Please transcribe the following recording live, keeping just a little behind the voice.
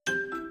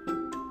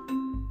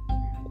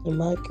In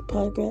my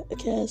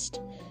podcast,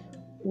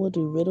 we'll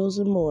do riddles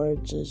and more.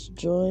 Just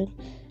join,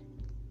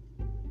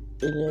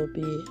 and it'll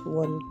be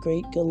one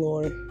great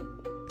galore.